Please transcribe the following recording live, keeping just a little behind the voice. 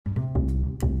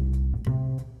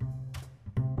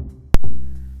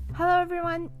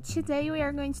everyone, today we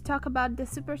are going to talk about the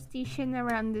superstition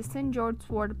around the St. George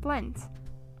Wort plant.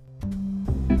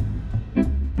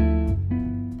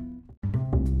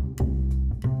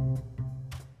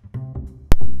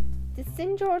 The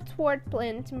St. George Wort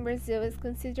plant in Brazil is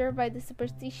considered by the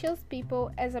superstitious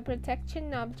people as a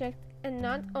protection object and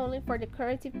not only for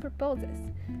decorative purposes.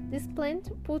 This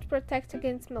plant would protect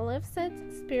against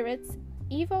maleficent spirits,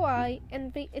 evil eye,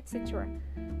 envy, etc.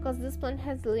 Because this plant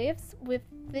has leaves with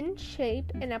thin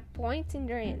shape and a point in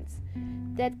their ends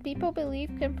that people believe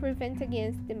can prevent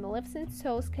against the maleficent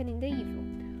souls scanning the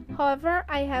evil. However,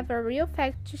 I have a real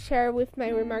fact to share with my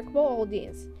remarkable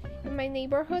audience. In my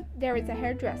neighborhood, there is a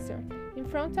hairdresser. In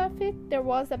front of it, there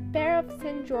was a pair of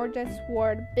St. George's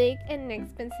Wort big and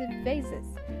expensive vases.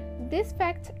 This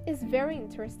fact is very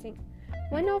interesting.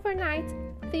 One overnight,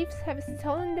 thieves have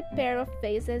stolen the pair of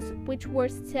vases which were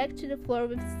stuck to the floor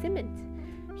with cement.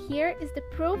 Here is the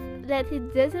proof that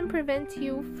it doesn't prevent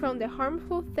you from the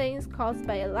harmful things caused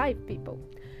by alive people.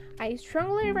 I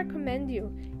strongly recommend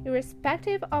you,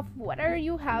 irrespective of whether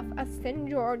you have a St.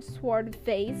 George's Wort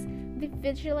vase, be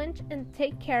vigilant and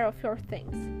take care of your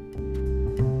things.